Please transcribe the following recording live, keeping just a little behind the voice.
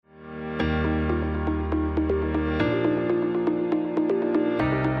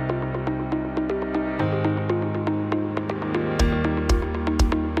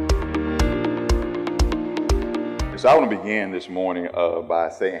So I want to begin this morning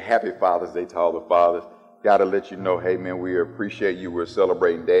by saying Happy Father's Day to all the fathers. Got to let you know, hey man, we appreciate you. We're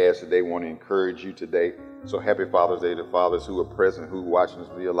celebrating dads today. Want to encourage you today. So happy Father's Day to fathers who are present, who are watching us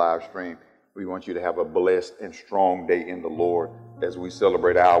via live stream. We want you to have a blessed and strong day in the Lord as we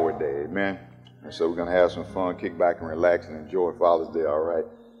celebrate our day. Amen. And so we're going to have some fun, kick back and relax and enjoy Father's Day. All right.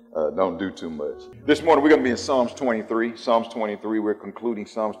 Don't do too much. This morning, we're going to be in Psalms 23. Psalms 23, we're concluding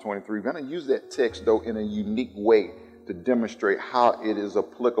Psalms 23. We're going to use that text, though, in a unique way to demonstrate how it is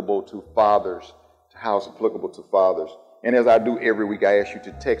applicable to fathers, And as I do every week, I ask you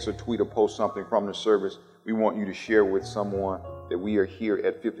to text or tweet or post something from the service. We want you to share with someone that we are here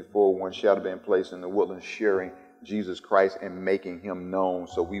at 5401 Shadow Bend Place in the Woodlands sharing Jesus Christ and making him known.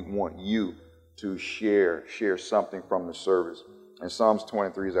 So we want you to share something from the service. And Psalms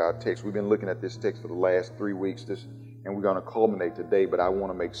 23 is our text. We've been looking at this text for the last 3 weeks, and we're going to culminate today, but I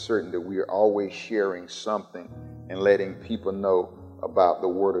want to make certain that we are always sharing something and letting people know about the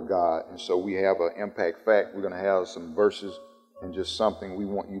Word of God. And so we have an impact fact. We're going to have some verses and just something. We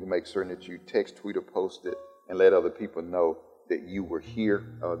want you to make certain that you text, tweet, or post it and let other people know that you were here,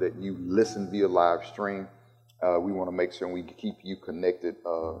 that you listened via live stream. We want to make sure we keep you connected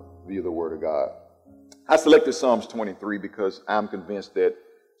via the Word of God. I selected Psalms 23 because I'm convinced that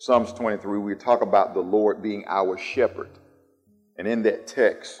Psalms 23, we talk about the Lord being our shepherd. And in that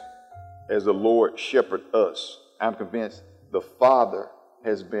text, as the Lord shepherd us, I'm convinced the Father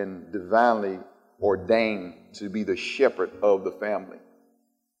has been divinely ordained to be the shepherd of the family.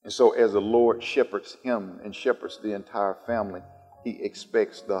 And so as the Lord shepherds him and shepherds the entire family, he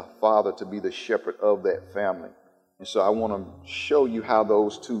expects the Father to be the shepherd of that family. And so I want to show you how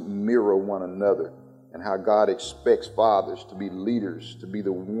those two mirror one another, and how God expects fathers to be leaders, to be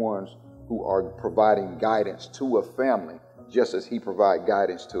the ones who are providing guidance to a family, just as he provides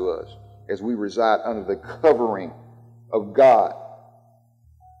guidance to us. As we reside under the covering of God,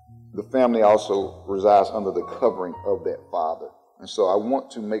 the family also resides under the covering of that father. And so I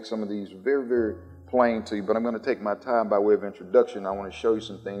want to make some of these very, very plain to you, but I'm going to take my time by way of introduction. I want to show you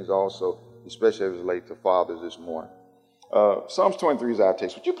some things also, especially as it relates to fathers this morning. Psalms 23 is our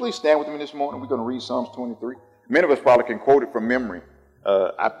text. Would you please stand with me this morning? We're going to read Psalms 23. Many of us probably can quote it from memory.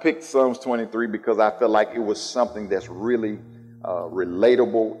 I picked Psalms 23 because I felt like it was something that's really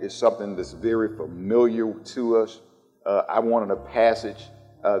relatable. It's something that's very familiar to us. I wanted a passage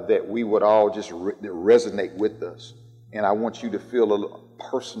that we would all just resonate with us. And I want you to feel a little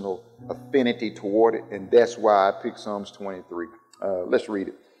personal affinity toward it. And that's why I picked Psalms 23. Let's read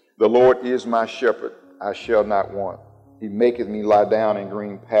it. The Lord is my shepherd. I shall not want. He maketh me lie down in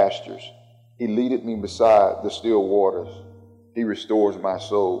green pastures. He leadeth me beside the still waters. He restores my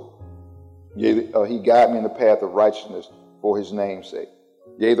soul. Yea, he guide me in the path of righteousness for his name's sake.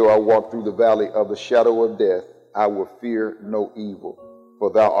 Yea, though I walk through the valley of the shadow of death, I will fear no evil, for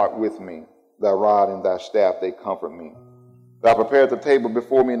thou art with me. Thy rod and thy staff, they comfort me. Thou preparest the table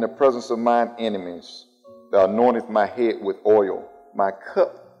before me in the presence of mine enemies. Thou anointest my head with oil. My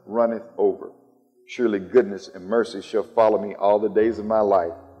cup runneth over. Surely goodness and mercy shall follow me all the days of my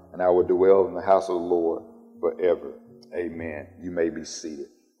life, and I will dwell in the house of the Lord forever. Amen. You may be seated.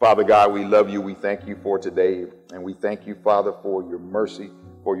 Father God, we love you. We thank you for today, and we thank you, Father, for your mercy,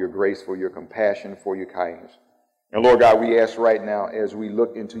 for your grace, for your compassion, for your kindness. And Lord God, we ask right now as we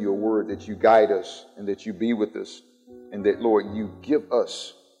look into your word that you guide us and that you be with us, and that, Lord, you give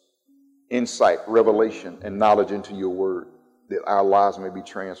us insight, revelation, and knowledge into your word, that our lives may be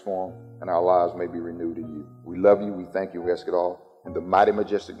transformed and our lives may be renewed in you. We love you. We thank you. We ask it all in the mighty,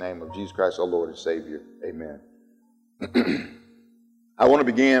 majestic name of Jesus Christ, our Lord and Savior. Amen. I want to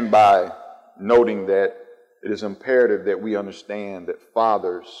begin by noting that it is imperative that we understand that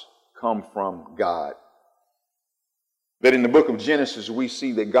fathers come from God. That in the book of Genesis, we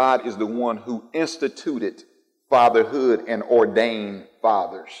see that God is the one who instituted fatherhood and ordained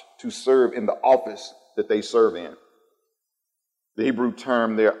fathers to serve in the office that they serve in. The Hebrew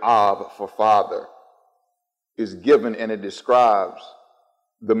term there, Ab, for father, is given, and it describes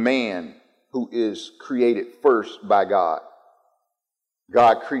the man who is created first by God.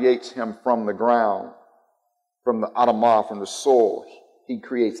 God creates him from the ground, from the Adamah, from the soil. He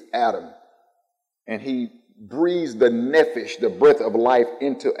creates Adam, and he breathes the nephesh, the breath of life,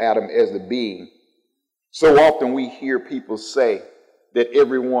 into Adam as the being. So often we hear people say that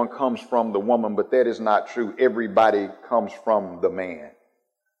everyone comes from the woman, but that is not true. Everybody comes from the man.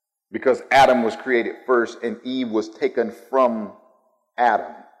 Because Adam was created first and Eve was taken from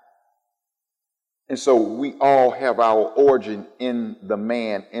Adam. And so we all have our origin in the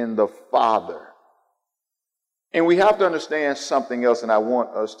man, in the Father. And we have to understand something else, and I want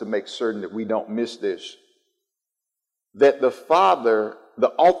us to make certain that we don't miss this. that the Father,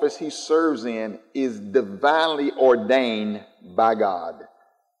 the office he serves in, is divinely ordained by God.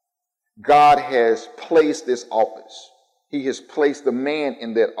 God has placed this office. He has placed the man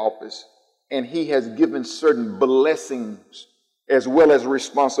in that office, and he has given certain blessings as well as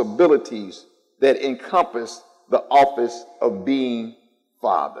responsibilities that encompass the office of being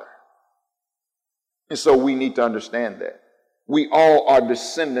Father. And so we need to understand that. We all are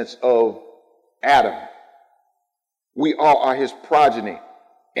descendants of Adam. We all are his progeny.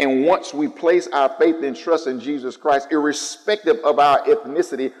 And once we place our faith and trust in Jesus Christ, irrespective of our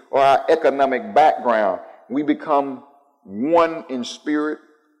ethnicity or our economic background, we become one in spirit,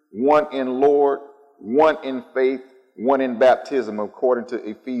 one in Lord, one in faith, one in baptism, according to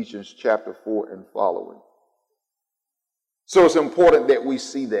Ephesians chapter 4 and following. So it's important that we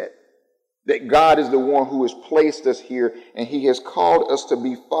see that God is the one who has placed us here, and he has called us to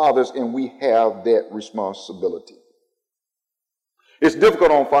be fathers, and we have that responsibility. It's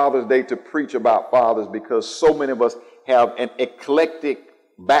difficult on Father's Day to preach about fathers because so many of us have an eclectic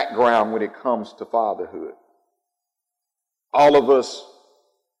background when it comes to fatherhood. All of us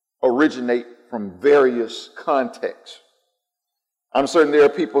originate from various contexts. I'm certain there are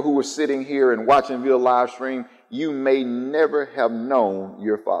people who are sitting here and watching via live stream. You may never have known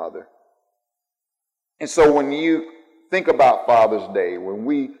your father. And so when you think about Father's Day, when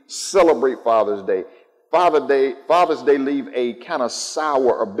we celebrate Father's Day leave a kind of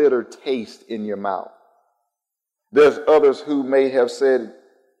sour or bitter taste in your mouth. There's others who may have said,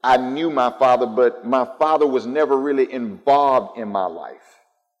 I knew my father, but my father was never really involved in my life.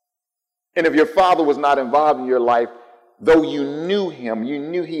 And if your father was not involved in your life, though you knew him, you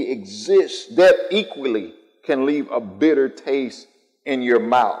knew he exists, that equally can leave a bitter taste in your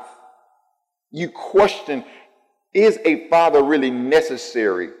mouth. You question, is a father really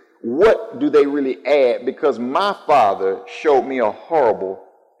necessary? What do they really add? Because my father showed me a horrible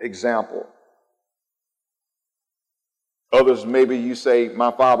example. Others, maybe you say,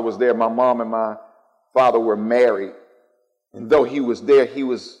 my father was there, my mom and my father were married. And though he was there, he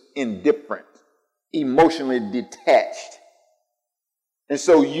was indifferent, emotionally detached. And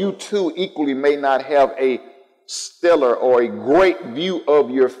so you too equally may not have a stellar or a great view of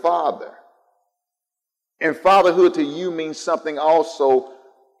your father. And fatherhood to you means something also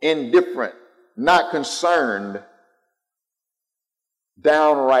indifferent, not concerned,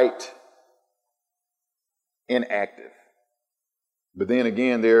 downright inactive. But then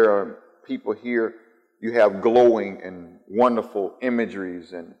again, there are people here, you have glowing and wonderful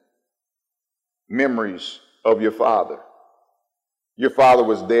imageries and memories of your father. Your father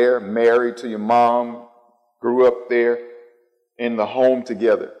was there, married to your mom, grew up there in the home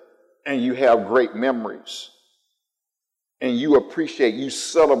together, and you have great memories. And you appreciate, you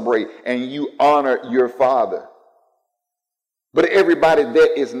celebrate, and you honor your father. But everybody,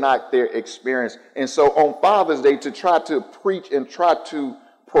 that is not their experience. And so on Father's Day, to try to preach and try to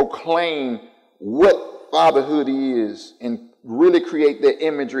proclaim what fatherhood is and really create that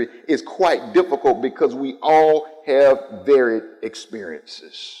imagery is quite difficult because we all have varied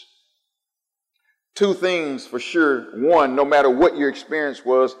experiences. Two things for sure. One, no matter what your experience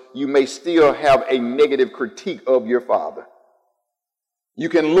was, you may still have a negative critique of your father. You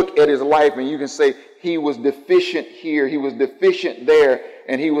can look at his life and you can say he was deficient here, he was deficient there,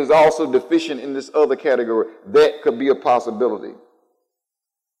 and he was also deficient in this other category. That could be a possibility.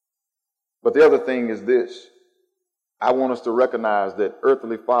 But the other thing is this. I want us to recognize that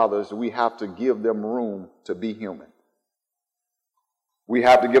earthly fathers, we have to give them room to be human. We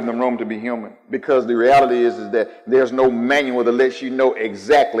have to give them room to be human because the reality is that there's no manual that lets you know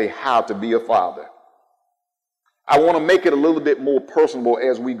exactly how to be a father. I want to make it a little bit more personable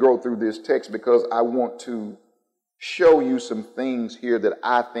as we go through this text because I want to show you some things here that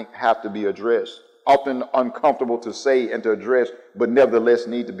I think have to be addressed. Often uncomfortable to say and to address, but nevertheless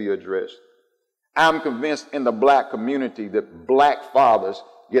need to be addressed. I'm convinced in the black community that black fathers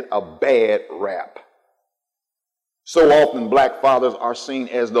get a bad rap. So often black fathers are seen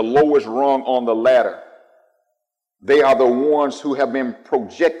as the lowest rung on the ladder. They are the ones who have been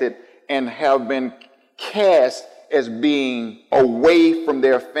projected and have been cast as being away from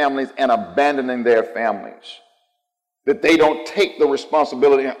their families and abandoning their families. That they don't take the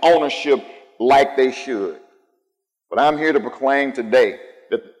responsibility and ownership like they should. But I'm here to proclaim today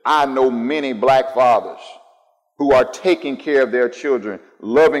that I know many black fathers who are taking care of their children,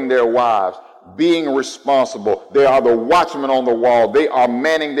 loving their wives, being responsible. They are the watchmen on the wall. They are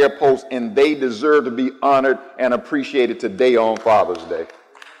manning their posts, and they deserve to be honored and appreciated today on Father's Day.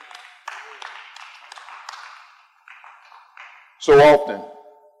 So often,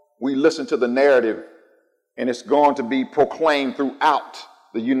 we listen to the narrative And it's going to be proclaimed throughout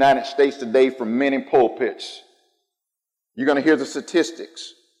the United States today from many pulpits. You're going to hear the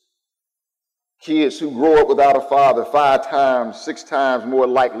statistics. Kids who grow up without a father 5 times, 6 times more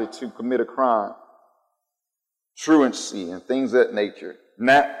likely to commit a crime. Truancy and things of that nature.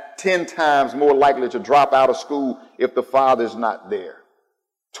 10 times more likely to drop out of school if the father's not there.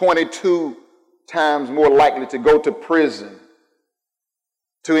 22 times more likely to go to prison,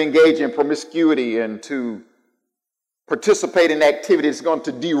 to engage in promiscuity and to participate in activities going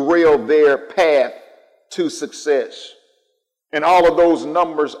to derail their path to success. And all of those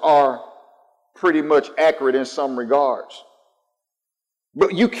numbers are pretty much accurate in some regards.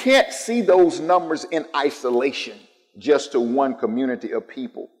 But you can't see those numbers in isolation just to one community of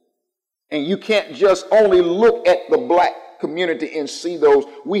people. And you can't just only look at the black community and see those.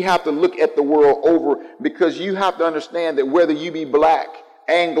 We have to look at the world over, because you have to understand that whether you be black,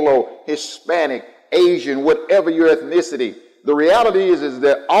 Anglo, Hispanic, Asian, whatever your ethnicity, the reality is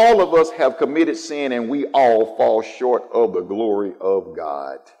that all of us have committed sin and we all fall short of the glory of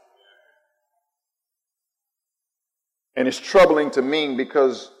God. And it's troubling to me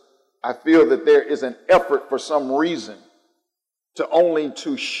because I feel that there is an effort for some reason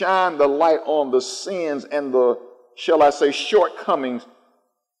to shine the light on the sins and the, shall I say, shortcomings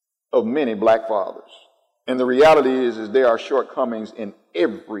of many black fathers. And the reality is there are shortcomings in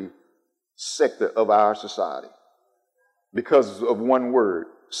every sector of our society because of one word,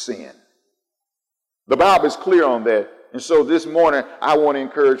 sin. The Bible is clear on that. And so this morning, I want to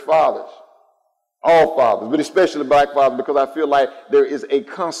encourage fathers, all fathers, but especially black fathers, because I feel like there is a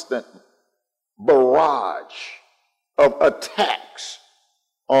constant barrage of attacks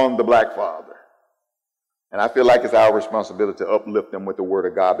on the black father. And I feel like it's our responsibility to uplift them with the word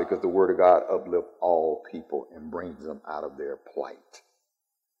of God, because the word of God uplifts all people and brings them out of their plight.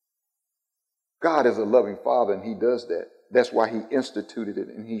 God is a loving father, and he does that. That's why he instituted it,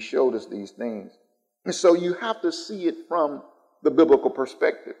 and he showed us these things. And so you have to see it from the biblical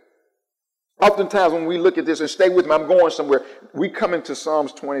perspective. Oftentimes when we look at this, and stay with me, I'm going somewhere. We come into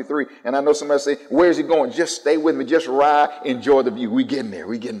Psalms 23, and I know somebody say, where's he going? Just stay with me, just ride, enjoy the view. We're getting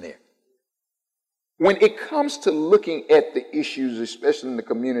there. When it comes to looking at the issues, especially in the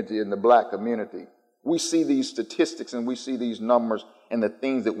community, in the black community, we see these statistics and we see these numbers and the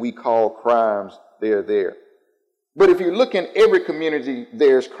things that we call crimes, they're there. But if you look in every community,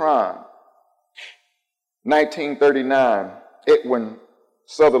 there's crime. 1939, Edwin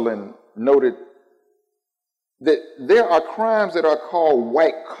Sutherland noted that there are crimes that are called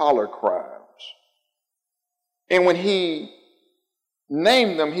white-collar crimes. And when he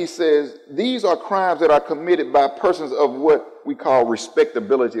named them, he says, these are crimes that are committed by persons of what we call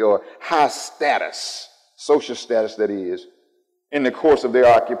respectability or high status, social status that is, in the course of their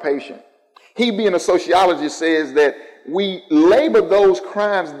occupation. He, being a sociologist, says that we label those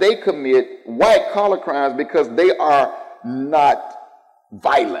crimes they commit white-collar crimes because they are not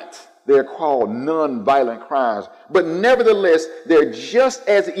violent. They're called non-violent crimes. But nevertheless, they're just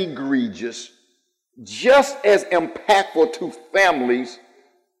as egregious, just as impactful to families,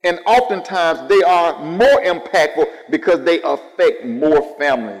 and oftentimes they are more impactful because they affect more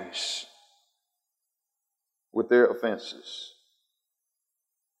families with their offenses.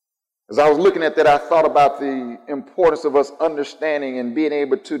 As I was looking at that, I thought about the importance of us understanding and being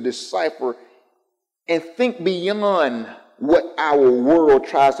able to decipher and think beyond what our world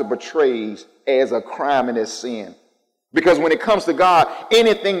tries to portray as a crime and as sin. Because when it comes to God,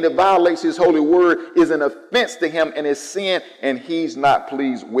 anything that violates his holy word is an offense to him and is sin, and he's not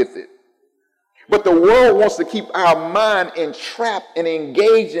pleased with it. But the world wants to keep our mind entrapped and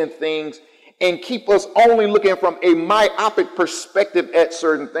engaged in things and keep us only looking from a myopic perspective at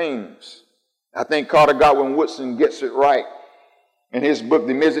certain things. I think Carter Godwin Woodson gets it right. In his book,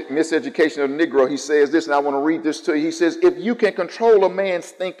 The Miseducation of the Negro, he says this, and I want to read this to you. He says, if you can control a man's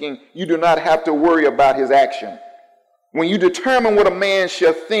thinking, you do not have to worry about his action. When you determine what a man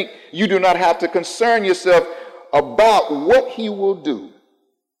shall think, you do not have to concern yourself about what he will do.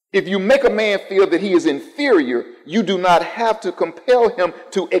 If you make a man feel that he is inferior, you do not have to compel him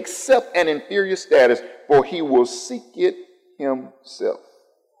to accept an inferior status, for he will seek it himself.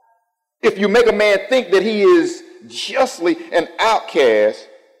 If you make a man think that he is justly an outcast,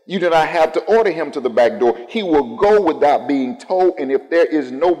 you do not have to order him to the back door. He will go without being told, and if there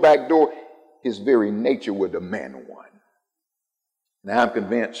is no back door, his very nature will demand one. Now I'm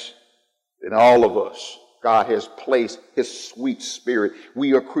convinced that all of us, God has placed his sweet spirit.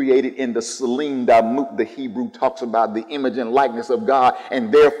 We are created in the Selim Damut, the Hebrew talks about the image and likeness of God,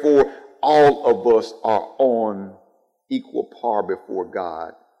 and therefore all of us are on equal par before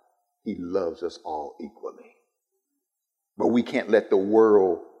God. He loves us all equally. But we can't let the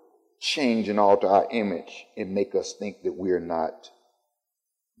world change and alter our image and make us think that we're not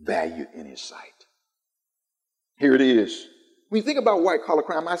valued in his sight. Here it is. When you think about white collar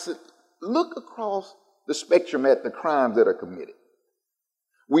crime, I said, look across the spectrum at the crimes that are committed.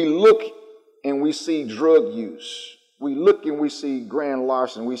 We look and we see drug use. We look and we see grand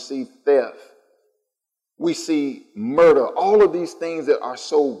larceny. We see theft. We see murder. All of these things that are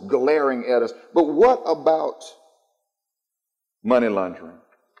so glaring at us. But what about money laundering?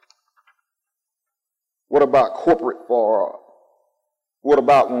 What about corporate fraud? What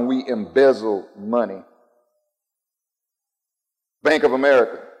about when we embezzle money? Bank of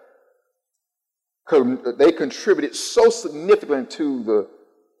America, they contributed so significantly to the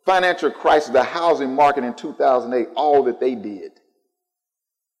financial crisis, the housing market in 2008, all that they did.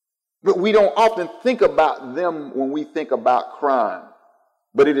 But we don't often think about them when we think about crime.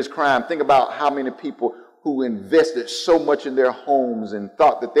 But it is crime. Think about how many people who invested so much in their homes and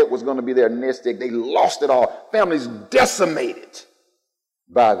thought that that was going to be their nest egg. They lost it all. Families decimated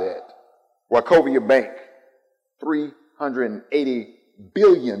by that. Wachovia Bank, $380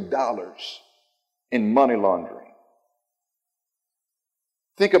 billion in money laundering.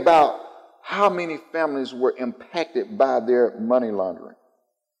 Think about how many families were impacted by their money laundering.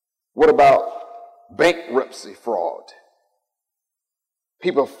 What about bankruptcy fraud?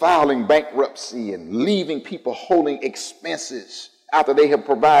 People filing bankruptcy and leaving people holding expenses after they have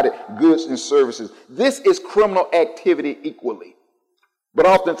provided goods and services. This is criminal activity equally. But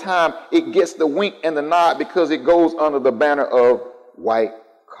oftentimes it gets the wink and the nod because it goes under the banner of white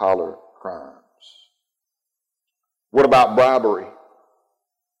collar crimes. What about bribery?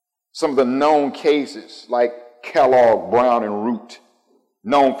 Some of the known cases like Kellogg, Brown, and Root,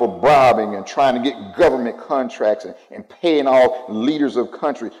 known for bribing and trying to get government contracts and paying off leaders of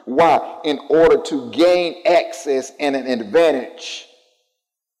countries. Why? In order to gain access and an advantage.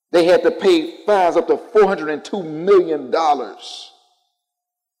 They had to pay fines up to $402 million.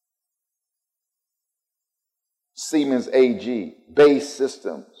 Siemens AG, Base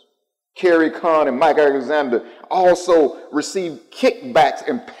Systems, Kerry Kahn and Mike Alexander also received kickbacks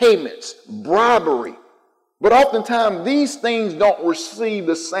and payments, bribery. But oftentimes these things don't receive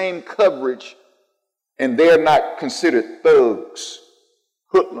the same coverage, and they're not considered thugs,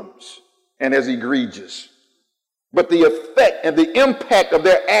 hoodlums, and as egregious. But the effect and the impact of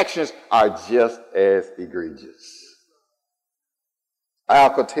their actions are just as egregious.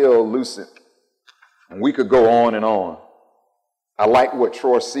 Alcatel-Lucent, and we could go on and on. I like what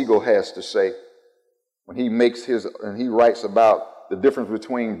Troy Siegel has to say when he writes about the difference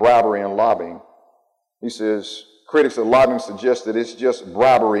between bribery and lobbying. He says, critics of lobbying suggest that it's just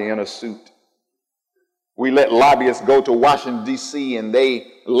bribery in a suit. We let lobbyists go to Washington, D.C., and they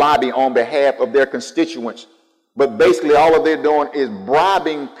lobby on behalf of their constituents. But basically all of they're doing is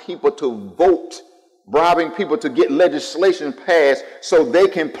bribing people to vote, bribing people to get legislation passed so they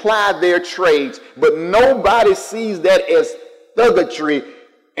can ply their trades. But nobody sees that as thuggery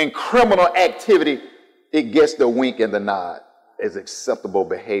and criminal activity. It gets the wink and the nod as acceptable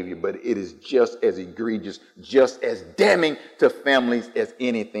behavior, but it is just as egregious, just as damning to families as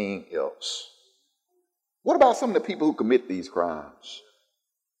anything else. What about some of the people who commit these crimes?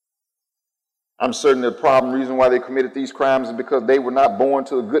 I'm certain the reason why they committed these crimes is because they were not born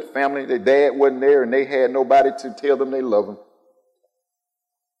to a good family. Their dad wasn't there and they had nobody to tell them they love them.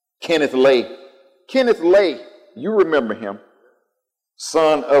 Kenneth Lay. Kenneth Lay, you remember him,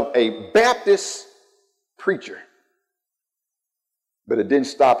 son of a Baptist preacher. But it didn't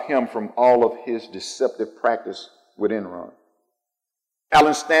stop him from all of his deceptive practice with Enron.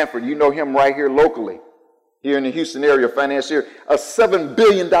 Alan Stanford, you know him right here locally, here in the Houston area, financier, a $7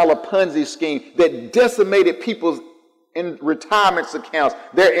 billion Ponzi scheme that decimated people's retirement accounts,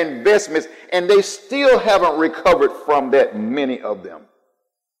 their investments, and they still haven't recovered from that, many of them.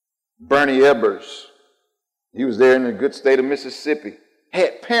 Bernie Ebbers, he was there in the good state of Mississippi,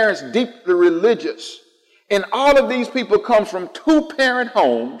 had parents deeply religious. And all of these people come from two-parent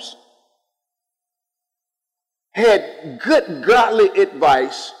homes, had good godly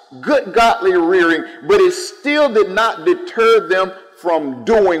advice, good godly rearing, but it still did not deter them from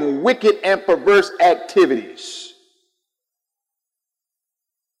doing wicked and perverse activities.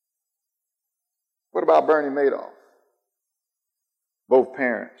 What about Bernie Madoff? Both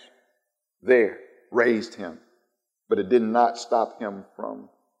parents there raised him, but it did not stop him from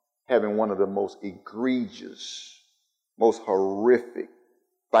having one of the most egregious, most horrific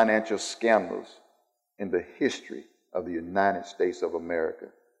financial scandals in the history of the United States of America.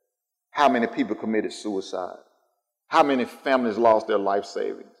 How many people committed suicide? How many families lost their life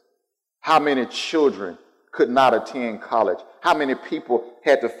savings? How many children could not attend college? How many people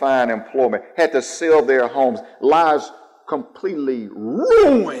had to find employment, had to sell their homes, lives completely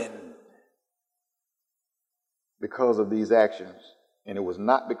ruined because of these actions? And it was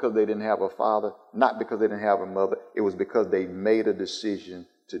not because they didn't have a father, not because they didn't have a mother. It was because they made a decision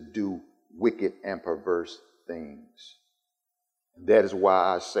to do wicked and perverse things. And that is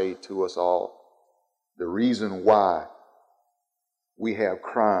why I say to us all, the reason why we have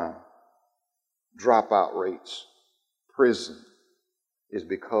crime, dropout rates, prison, is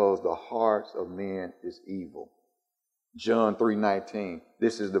because the hearts of men is evil. John 3:19,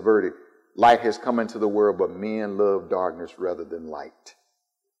 this is the verdict. Light has come into the world, but men love darkness rather than light.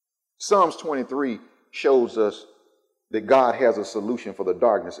 Psalms 23 shows us that God has a solution for the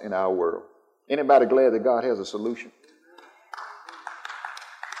darkness in our world. Anybody glad that God has a solution?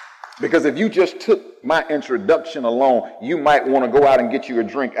 Because if you just took my introduction alone, you might want to go out and get you a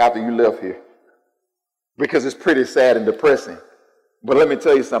drink after you left here. Because it's pretty sad and depressing. But let me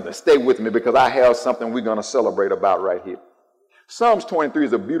tell you something. Stay with me, because I have something we're going to celebrate about right here. Psalms 23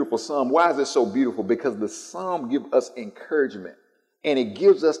 is a beautiful psalm. Why is it so beautiful? Because the psalm gives us encouragement. And it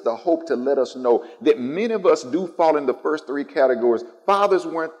gives us the hope to let us know that many of us do fall in the first three categories. Fathers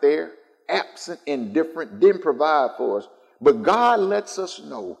weren't there, absent, indifferent, didn't provide for us. But God lets us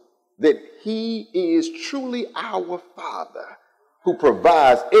know that He is truly our Father who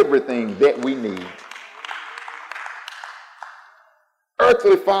provides everything that we need.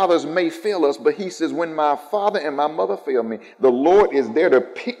 Earthly fathers may fail us, but He says, when my father and my mother fail me, the Lord is there to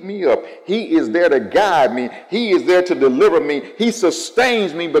pick me up. He is there to guide me. He is there to deliver me. He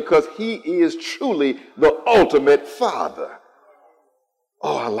sustains me because He is truly the ultimate Father.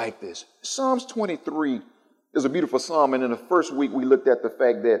 Oh, I like this. Psalms 23 is a beautiful psalm. And in the first week, we looked at the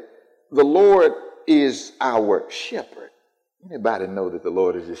fact that the Lord is our shepherd. Anybody know that the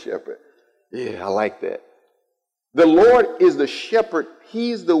Lord is your shepherd? Yeah, I like that. The Lord is the shepherd.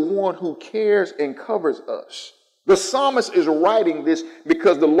 He's the one who cares and covers us. The psalmist is writing this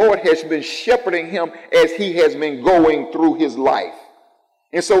because the Lord has been shepherding him as he has been going through his life.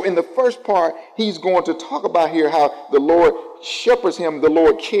 And so in the first part, he's going to talk about here how the Lord shepherds him, the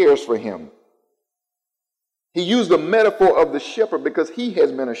Lord cares for him. He used the metaphor of the shepherd because he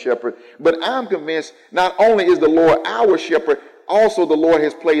has been a shepherd. But I'm convinced not only is the Lord our shepherd, also the Lord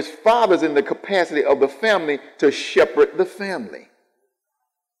has placed fathers in the capacity of the family to shepherd the family.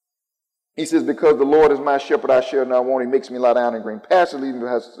 He says, because the Lord is my shepherd, I shall not want. He makes me lie down in green pastures, leading me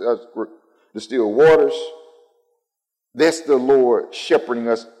to the still waters. That's the Lord shepherding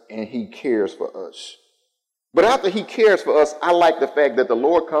us, and He cares for us. But after He cares for us, I like the fact that the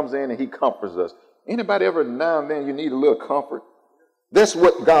Lord comes in and He comforts us. Anybody ever now and then you need a little comfort? That's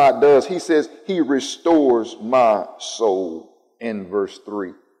what God does. He says, He restores my soul in verse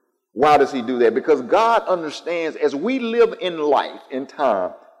 3. Why does He do that? Because God understands as we live in life, in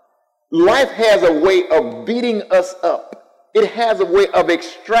time, life has a way of beating us up. It has a way of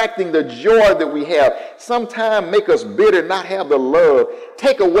extracting the joy that we have. Sometimes make us bitter, not have the love.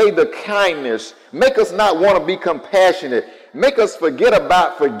 Take away the kindness. Make us not want to be compassionate. Make us forget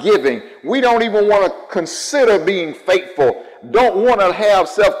about forgiving. We don't even want to consider being faithful. Don't want to have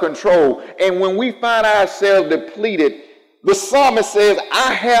self-control. And when we find ourselves depleted, the psalmist says,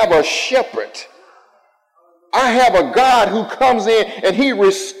 I have a shepherd. I have a God who comes in and He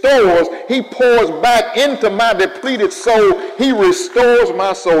restores. He pours back into my depleted soul. He restores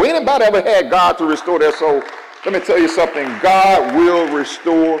my soul. Anybody ever had God to restore their soul? Let me tell you something. God will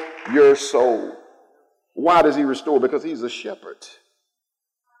restore your soul. Why does He restore? Because He's a shepherd.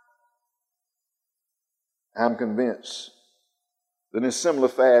 I'm convinced that in similar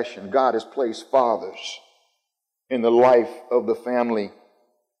fashion, God has placed fathers in the life of the family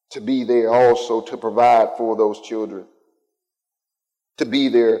to be there also to provide for those children, to be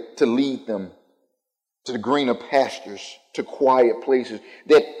there to lead them to the greener pastures, to quiet places.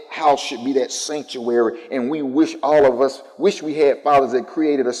 That house should be that sanctuary, and we wish, all of us wish we had fathers that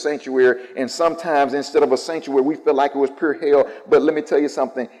created a sanctuary, and sometimes instead of a sanctuary we feel like it was pure hell. But let me tell you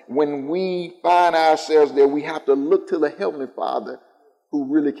something, when we find ourselves there, we have to look to the Heavenly Father who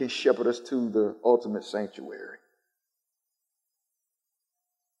really can shepherd us to the ultimate sanctuary.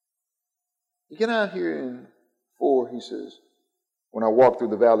 You get out here in 4, he says, when I walk through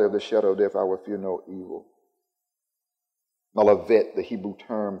the valley of the shadow of death, I will fear no evil. Malavet, the Hebrew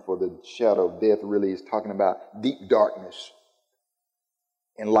term for the shadow of death, really is talking about deep darkness.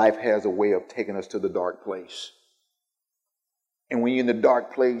 And life has a way of taking us to the dark place. And when you're in the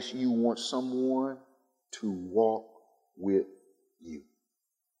dark place, you want someone to walk with you.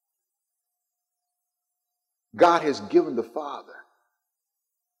 God has given the Father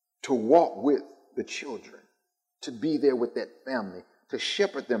to walk with the children. to be there with that family, to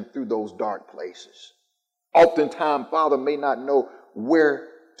shepherd them through those dark places. Oftentimes, Father may not know where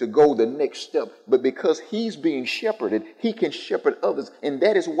to go the next step, but because he's being shepherded, he can shepherd others. And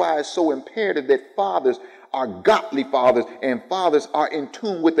that is why it's so imperative that fathers are godly fathers and fathers are in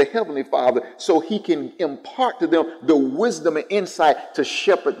tune with the Heavenly Father, so he can impart to them the wisdom and insight to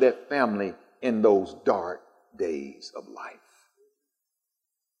shepherd that family in those dark days of life.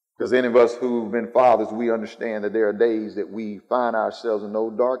 Because any of us who've been fathers, we understand that there are days that we find ourselves in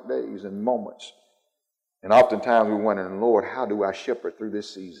those dark days and moments. And oftentimes we're wondering, Lord, how do I shepherd through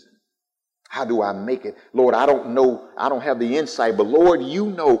this season? How do I make it? Lord, I don't know. I don't have the insight, but Lord, you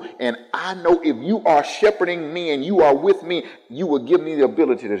know, and I know if you are shepherding me and you are with me, you will give me the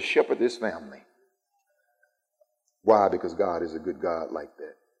ability to shepherd this family. Why? Because God is a good God like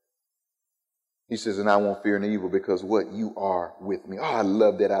that. He says, and I won't fear any evil because what? You are with me. Oh, I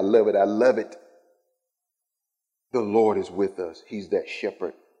love that. I love it. I love it. The Lord is with us. He's that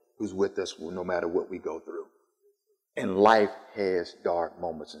shepherd who's with us no matter what we go through. And life has dark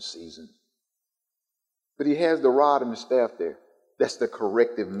moments and seasons. But he has the rod and the staff there. That's the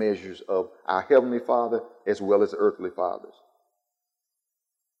corrective measures of our Heavenly Father as well as earthly fathers.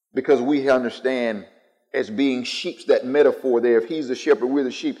 Because we understand as being sheep, that metaphor there, if he's the shepherd, we're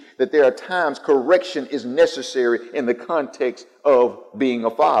the sheep, that there are times correction is necessary in the context of being a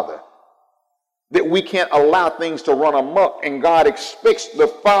father. That we can't allow things to run amok, and God expects the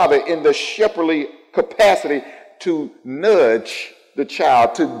father in the shepherdly capacity to nudge the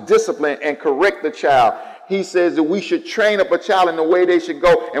child, to discipline and correct the child. He says that we should train up a child in the way they should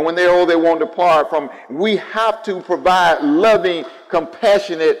go, and when they're old, they won't depart from. We have to provide loving,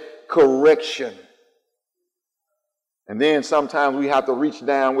 compassionate correction. And then sometimes we have to reach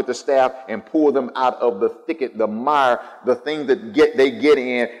down with the staff and pull them out of the thicket, the mire, the things that they get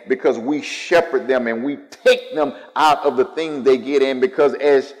in, because we shepherd them and we take them out of the things they get in, because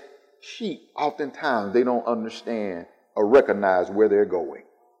as sheep, oftentimes they don't understand or recognize where they're going.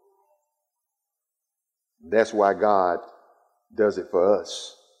 That's why God does it for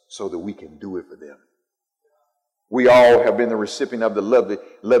us, so that we can do it for them. We all have been the recipient of the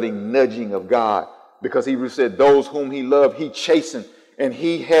loving nudging of God, because he said those whom he loved, he chastened. And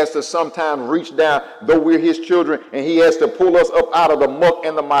he has to sometimes reach down, though we're his children, and he has to pull us up out of the muck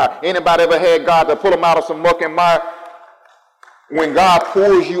and the mire. Anybody ever had God to pull them out of some muck and mire? When God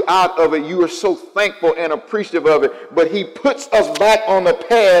pulls you out of it, you are so thankful and appreciative of it. But he puts us back on the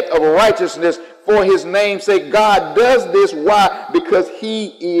path of righteousness for his name's sake. God does this. Why? Because he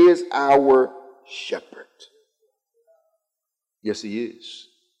is our shepherd. Yes, he is.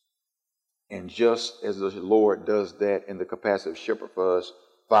 And just as the Lord does that in the capacity of shepherd for us,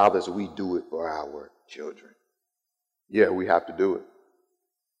 fathers, we do it for our children. Yeah, we have to do it.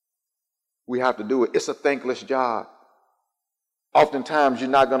 We have to do it. It's a thankless job. Oftentimes, you're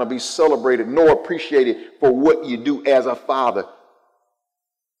not going to be celebrated nor appreciated for what you do as a father.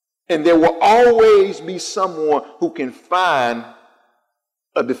 And there will always be someone who can find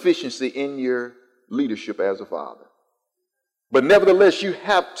a deficiency in your leadership as a father. But nevertheless, you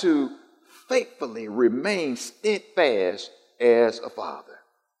have to faithfully remain steadfast as a father.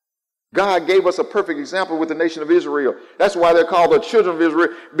 God gave us a perfect example with the nation of Israel. That's why they're called the children of Israel,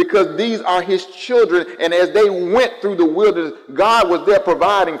 because these are his children. And as they went through the wilderness, God was there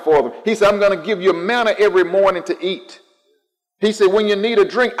providing for them. He said, I'm going to give you manna every morning to eat. He said, when you need a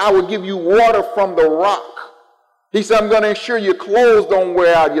drink, I will give you water from the rock. He said, I'm going to ensure your clothes don't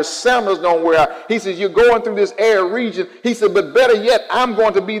wear out, your sandals don't wear out. He says, you're going through this arid region. He said, but better yet, I'm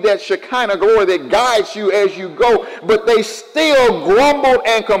going to be that Shekinah glory that guides you as you go. But they still grumbled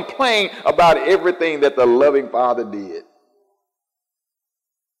and complained about everything that the loving Father did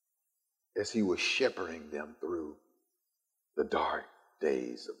as he was shepherding them through the dark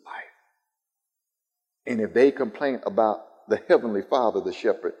days of life. And if they complain about the heavenly Father, the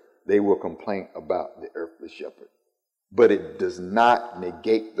shepherd, they will complain about the earthly shepherd. But it does not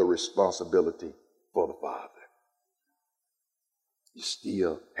negate the responsibility for the Father. You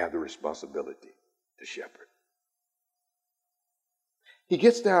still have the responsibility to shepherd. He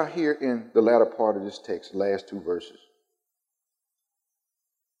gets down here in the latter part of this text, last two verses.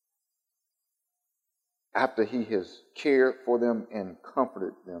 After he has cared for them and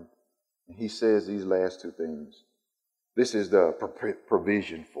comforted them, and he says these last two things. This is the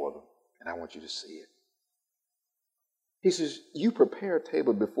provision for them, and I want you to see it. He says, you prepare a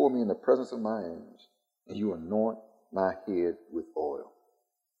table before me in the presence of my enemies, and you anoint my head with oil.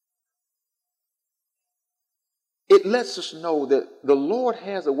 It lets us know that the Lord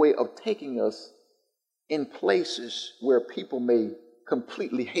has a way of taking us in places where people may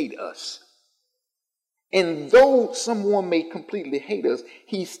completely hate us. And though someone may completely hate us,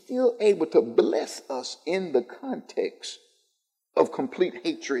 he's still able to bless us in the context of complete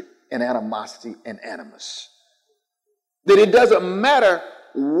hatred and animosity and animus. That it doesn't matter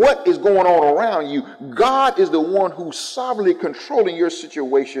what is going on around you. God is the one who's sovereignly controlling your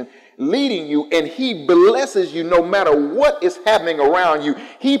situation, leading you, and he blesses you no matter what is happening around you.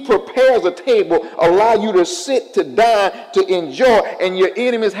 He prepares a table, allow you to sit, to dine, to enjoy, and your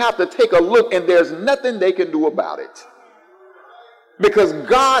enemies have to take a look, and there's nothing they can do about it. Because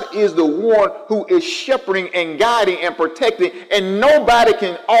God is the one who is shepherding and guiding and protecting, and nobody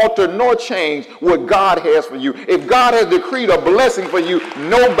can alter nor change what God has for you. If God has decreed a blessing for you,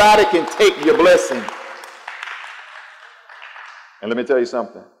 nobody can take your blessing. And let me tell you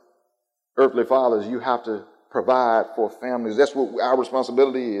something. Earthly fathers, you have to provide for families. That's what our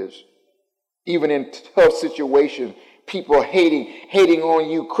responsibility is. Even in tough situations, people hating on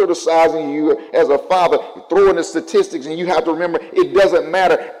you, criticizing you as a father, throwing the statistics, and you have to remember, it doesn't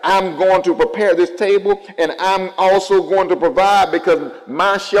matter. I'm going to prepare this table, and I'm also going to provide, because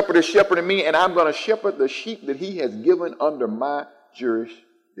my shepherd is shepherding me, and I'm going to shepherd the sheep that he has given under my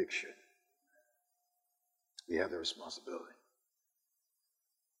jurisdiction. We have the responsibility.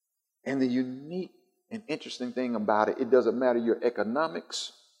 And the unique and interesting thing about it, it doesn't matter your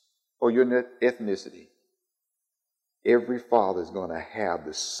economics or your ethnicity. Every father is going to have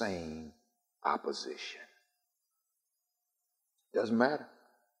the same opposition. Doesn't matter.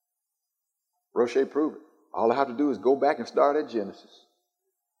 Roche proved it. All I have to do is go back and start at Genesis,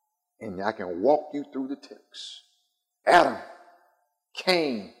 and I can walk you through the text. Adam,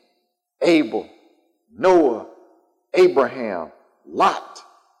 Cain, Abel, Noah, Abraham, Lot,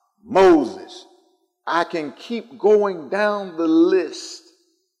 Moses. I can keep going down the list.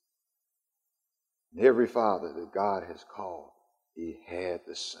 Every father that God has called, he had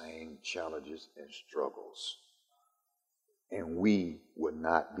the same challenges and struggles. And we would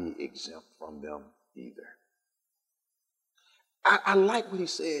not be exempt from them either. I like what he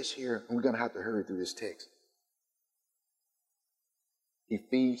says here, and we're going to have to hurry through this text. He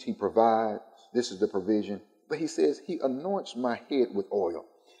feeds, he provides. This is the provision. But he says, he anoints my head with oil.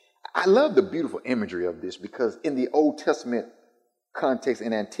 I love the beautiful imagery of this, because in the Old Testament context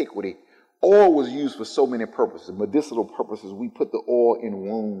in antiquity, oil was used for so many purposes, medicinal purposes. We put the oil in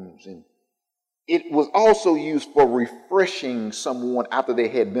wounds, and it was also used for refreshing someone after they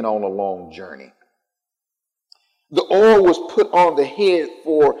had been on a long journey. The oil was put on the head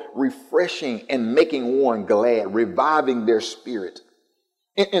for refreshing and making one glad, reviving their spirit.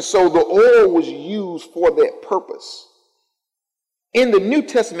 And so the oil was used for that purpose. In the New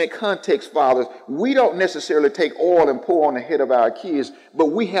Testament context, fathers, we don't necessarily take oil and pour on the head of our kids, but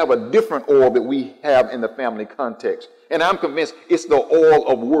we have a different oil that we have in the family context. And I'm convinced it's the oil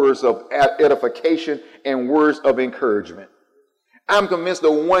of words of edification and words of encouragement. I'm convinced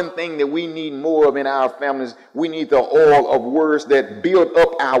the one thing that we need more of in our families, we need the oil of words that build up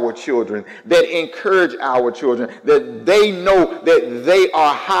our children, that encourage our children, that they know that they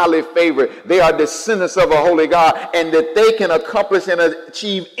are highly favored, they are descendants of a holy God, and that they can accomplish and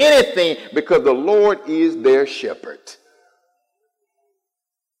achieve anything because the Lord is their shepherd.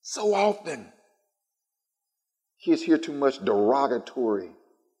 So often, kids hear too much derogatory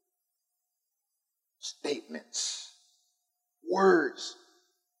statements, words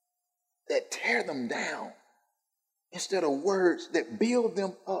that tear them down instead of words that build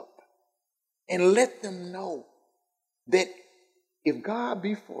them up and let them know that if God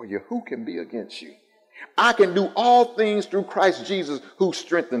be for you, who can be against you? I can do all things through Christ Jesus who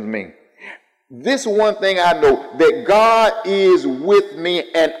strengthens me. This one thing I know, that God is with me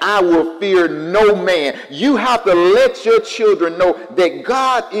and I will fear no man. You have to let your children know that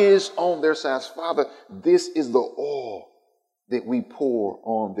God is on their side. Father, this is the oil that we pour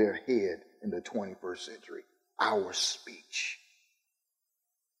on their head in the 21st century. Our speech.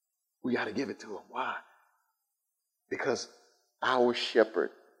 We got to give it to them. Why? Because our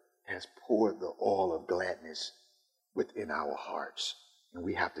shepherd has poured the oil of gladness within our hearts, and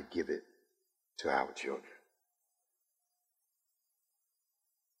we have to give it to our children.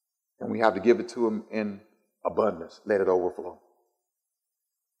 And we have to give it to them in abundance. Let it overflow.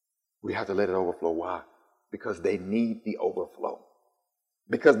 We have to let it overflow. Why? Because they need the overflow.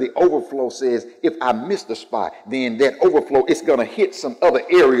 Because the overflow says, if I miss the spot, then that overflow is going to hit some other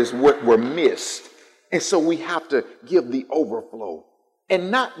areas what were missed. And so we have to give the overflow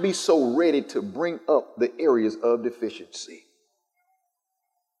and not be so ready to bring up the areas of deficiency.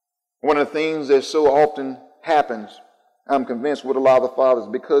 One of the things that so often happens, I'm convinced, with a lot of the fathers,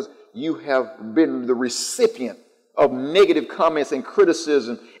 because you have been the recipient of negative comments and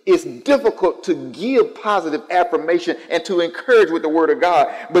criticism, it's difficult to give positive affirmation and to encourage with the word of God.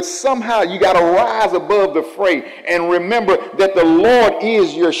 But somehow you got to rise above the fray and remember that the Lord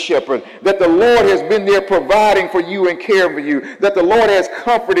is your shepherd, that the Lord has been there providing for you and caring for you, that the Lord has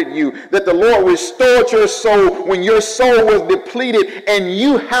comforted you, that the Lord restored your soul when your soul was depleted, and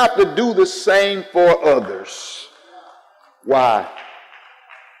you have to do the same for others. Why?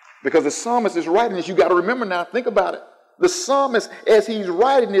 Because the psalmist is writing this. You got to remember now, think about it. The psalmist, as he's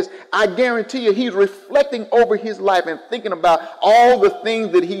writing this, I guarantee you he's reflecting over his life and thinking about all the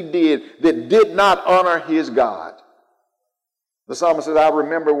things that he did that did not honor his God. The psalmist says, I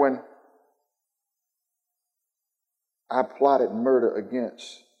remember when I plotted murder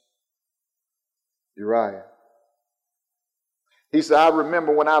against Uriah. He said, I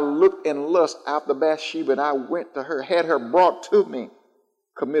remember when I looked in lust after Bathsheba and I went to her, had her brought to me,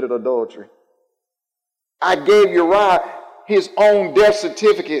 committed adultery. I gave Uriah his own death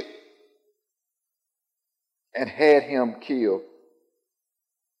certificate and had him killed.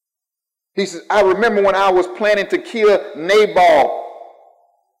 He says, I remember when I was planning to kill Nabal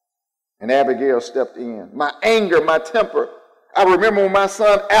and Abigail stepped in. My anger, my temper. I remember when my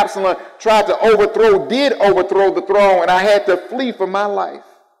son Absalom tried to did overthrow the throne, and I had to flee for my life.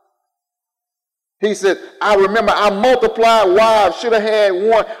 He said, I remember I multiplied wives, should have had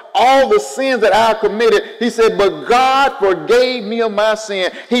one, all the sins that I committed. He said, but God forgave me of my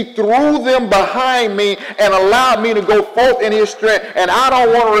sin. He threw them behind me and allowed me to go forth in his strength. And I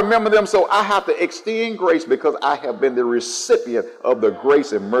don't want to remember them, so I have to extend grace because I have been the recipient of the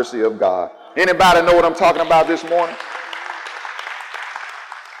grace and mercy of God. Anybody know what I'm talking about this morning?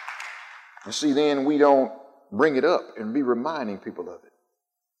 And see, then we don't bring it up and be reminding people of it.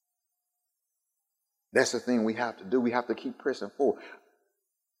 That's the thing we have to do. We have to keep pressing forward.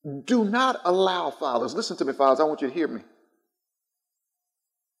 Do not allow, fathers, listen to me, fathers, I want you to hear me.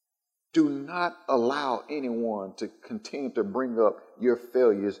 Do not allow anyone to continue to bring up your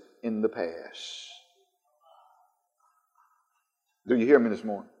failures in the past. Do you hear me this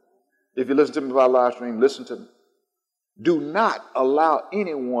morning? If you listen to me by live stream, listen to me. Do not allow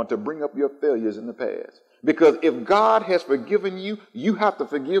anyone to bring up your failures in the past. Because if God has forgiven you, you have to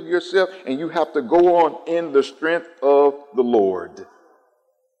forgive yourself and you have to go on in the strength of the Lord.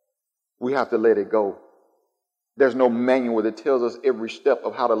 We have to let it go. There's no manual that tells us every step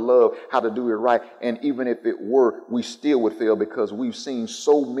of how to love, how to do it right. And even if it were, we still would fail because we've seen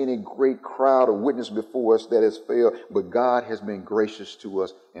so many great crowd of witnesses before us that has failed. But God has been gracious to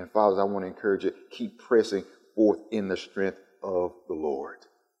us. And fathers, I want to encourage you, keep pressing forth in the strength of the Lord.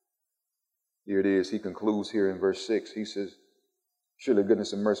 Here it is. He concludes here in verse 6. He says, surely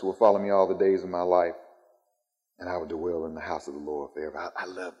goodness and mercy will follow me all the days of my life, and I will dwell in the house of the Lord forever. I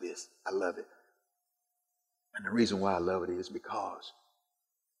love this. I love it. And the reason why I love it is because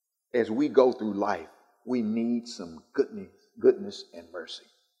as we go through life, we need some goodness and mercy.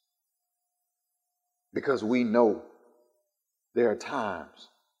 Because we know there are times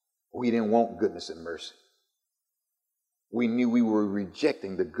we didn't want goodness and mercy. We knew we were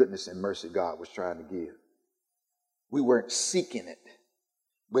rejecting the goodness and mercy God was trying to give. We weren't seeking it,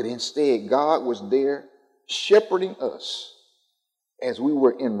 but instead God was there shepherding us as we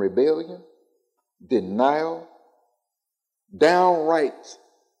were in rebellion, denial, downright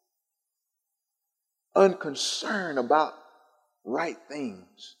unconcerned about right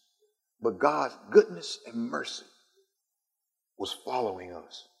things. But God's goodness and mercy was following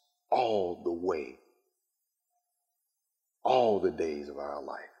us all the way, all the days of our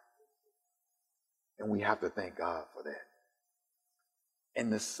life. And we have to thank God for that.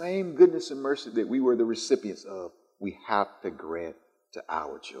 And the same goodness and mercy that we were the recipients of, we have to grant to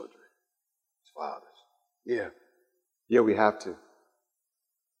our children, fathers. Yeah, we have to.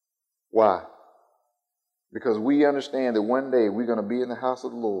 Why? Because we understand that one day we're going to be in the house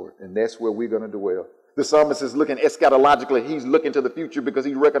of the Lord, and that's where we're going to dwell. The psalmist is looking eschatologically. He's looking to the future because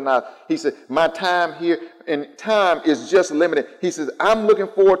he recognized, he said, my time here and time is just limited. He says, I'm looking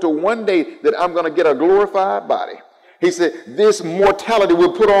forward to one day that I'm going to get a glorified body. He said, this mortality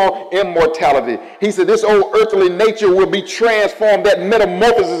will put on immortality. He said, this old earthly nature will be transformed. That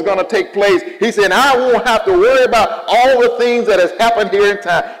metamorphosis is going to take place. He said, I won't have to worry about all the things that has happened here in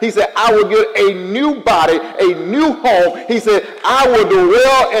time. He said, I will get a new body, a new home. He said, I will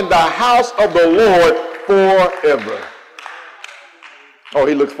dwell in the house of the Lord forever. Oh,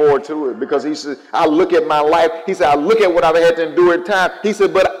 he looks forward to it because he said, I look at my life. He said, I look at what I've had to endure in time. He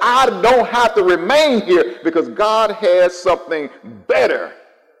said, but I don't have to remain here because God has something better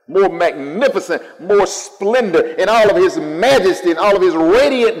more magnificent, more splendor in all of his majesty and all of his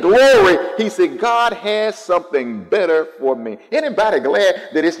radiant glory. He said, God has something better for me. Anybody glad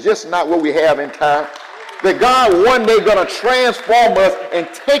that it's just not what we have in time? That God one day going to transform us and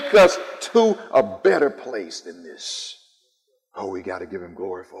take us to a better place than this. Oh, we got to give him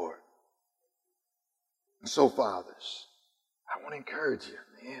glory for it. And so, fathers, I want to encourage you,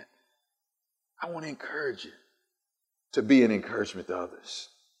 man. I want to encourage you to be an encouragement to others.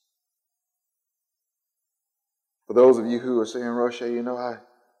 For those of you who are saying, Roche, you know,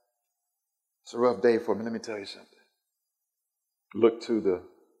 it's a rough day for me. Let me tell you something. Look to the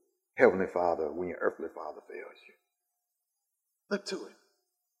Heavenly Father when your earthly father fails you. Look to it.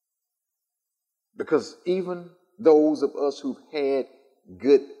 Because even those of us who've had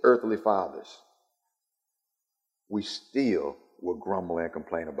good earthly fathers, we still will grumble and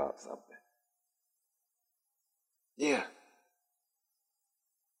complain about something. Yeah.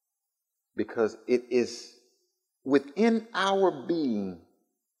 Because it is within our being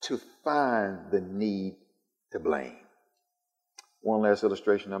to find the need to blame. One last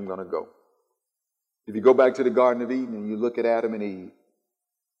illustration, I'm going to go. If you go back to the Garden of Eden and you look at Adam and Eve,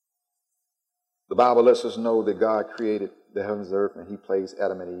 the Bible lets us know that God created the heavens and earth and he placed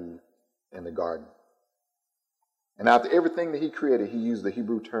Adam and Eve in the garden. And after everything that he created, he used the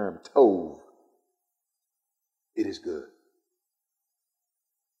Hebrew term tov. It is good.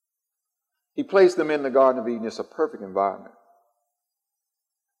 He placed them in the Garden of Eden. It's a perfect environment.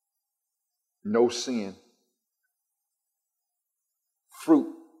 No sin.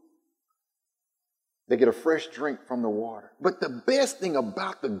 Fruit. They get a fresh drink from the water. But the best thing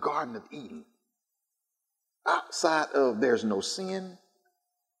about the Garden of Eden, outside of there's no sin,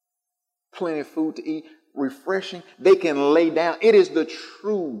 plenty of food to eat, refreshing, they can lay down. It is the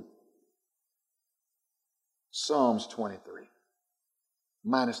true Psalms 23,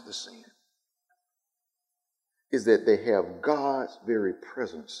 minus the sin, is that they have God's very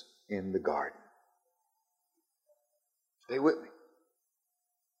presence in the garden. Stay with me.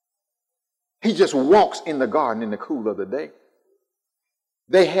 He just walks in the garden in the cool of the day.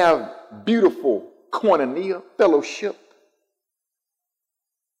 They have beautiful koinonia, fellowship.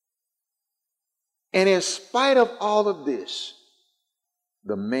 And in spite of all of this,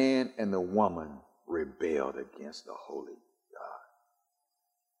 the man and the woman rebelled against the holy God.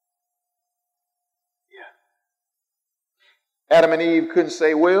 Yeah. Adam and Eve couldn't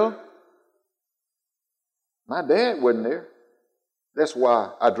say, well, my dad wasn't there. That's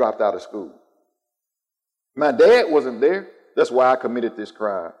why I dropped out of school. My dad wasn't there. That's why I committed this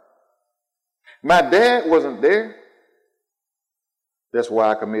crime. My dad wasn't there. That's why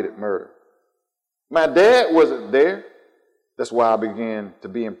I committed murder. My dad wasn't there. That's why I began to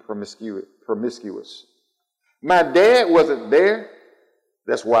be promiscuous. My dad wasn't there.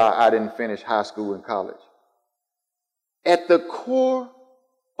 That's why I didn't finish high school and college. At the core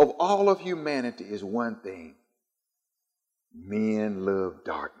of all of humanity is one thing. Men love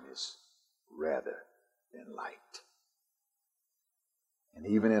darkness rather than light. And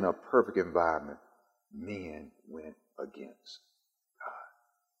even in a perfect environment, men went against God.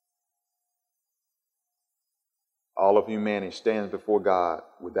 All of humanity stands before God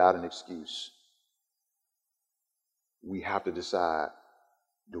without an excuse. We have to decide,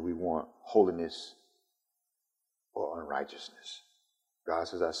 do we want holiness or unrighteousness? God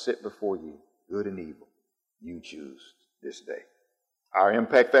says, I sit before you, good and evil. You choose this day. Our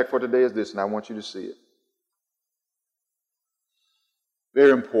impact fact for today is this, and I want you to see it.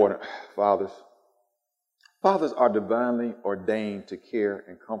 Very important, fathers. Fathers are divinely ordained to care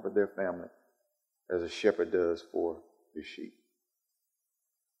and comfort their family as a shepherd does for his sheep.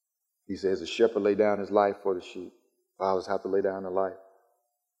 He says the shepherd lay down his life for the sheep. Fathers have to lay down their life.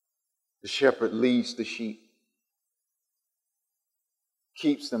 The shepherd leads the sheep,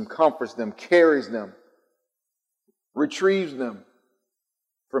 keeps them, comforts them, carries them, retrieves them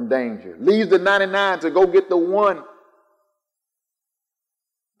from danger, leaves the 99 to go get the one.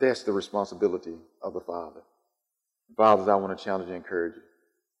 That's the responsibility of the father. Fathers, I want to challenge and encourage you.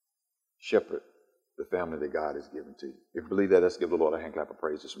 Shepherd the family that God has given to you. If you believe that, let's give the Lord a hand clap of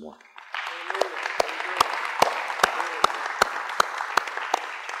praise this morning.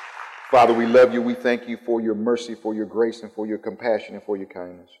 Father, we love you. We thank you for your mercy, for your grace, and for your compassion, and for your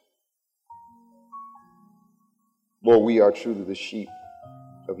kindness. Lord, we are truly the sheep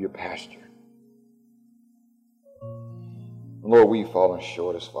of your pasture. Lord, we've fallen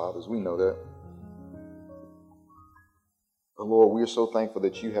short as fathers. We know that. But Lord, we are so thankful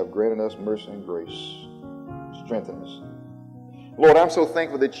that you have granted us mercy and grace. Strengthen us. Lord, I'm so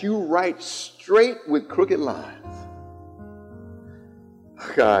thankful that you write straight with crooked lines.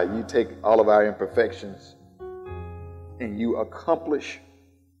 God, you take all of our imperfections and you accomplish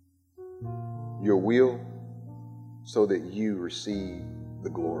your will so that you receive the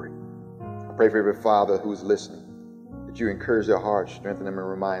glory. I pray for every father who's listening, that you encourage their hearts, strengthen them, and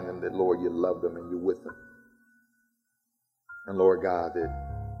remind them that, Lord, you love them and you're with them. And Lord God, that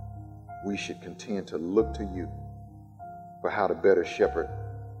we should continue to look to you for how to better shepherd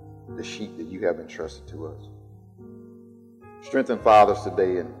the sheep that you have entrusted to us. Strengthen fathers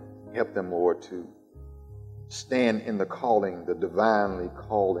today and help them, Lord, to stand in the calling, the divinely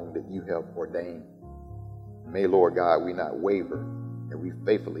calling that you have ordained. May, Lord God, we not waver and we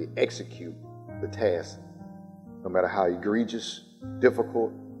faithfully execute the task, no matter how egregious,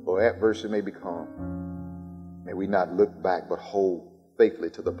 difficult, or adverse it may become. May we not look back, but hold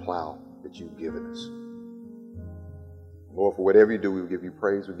faithfully to the plow that you've given us. Lord, for whatever you do, we will give you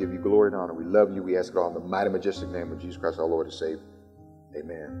praise, we give you glory and honor. We love you. We ask it all in the mighty, majestic name of Jesus Christ, our Lord and Savior.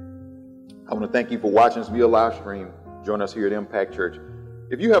 Amen. I want to thank you for watching us via live stream. Join us here at Impact Church.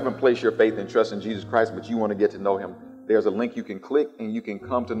 If you haven't placed your faith and trust in Jesus Christ, but you want to get to know him, there's a link you can click and you can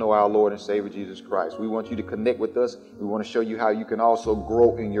come to know our Lord and Savior Jesus Christ. We want you to connect with us. We want to show you how you can also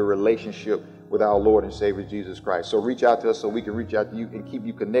grow in your relationship with our Lord and Savior Jesus Christ. So reach out to us so we can reach out to you and keep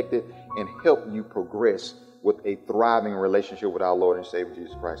you connected and help you progress with a thriving relationship with our Lord and Savior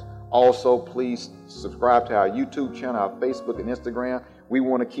Jesus Christ. Also, please subscribe to our YouTube channel, our Facebook and Instagram. We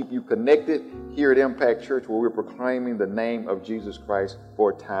want to keep you connected here at Impact Church, where we're proclaiming the name of Jesus Christ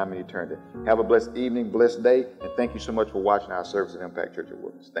for time and eternity. Have a blessed evening, blessed day, and thank you so much for watching our service at Impact Church at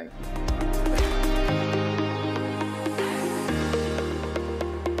Woodlands. Thank you.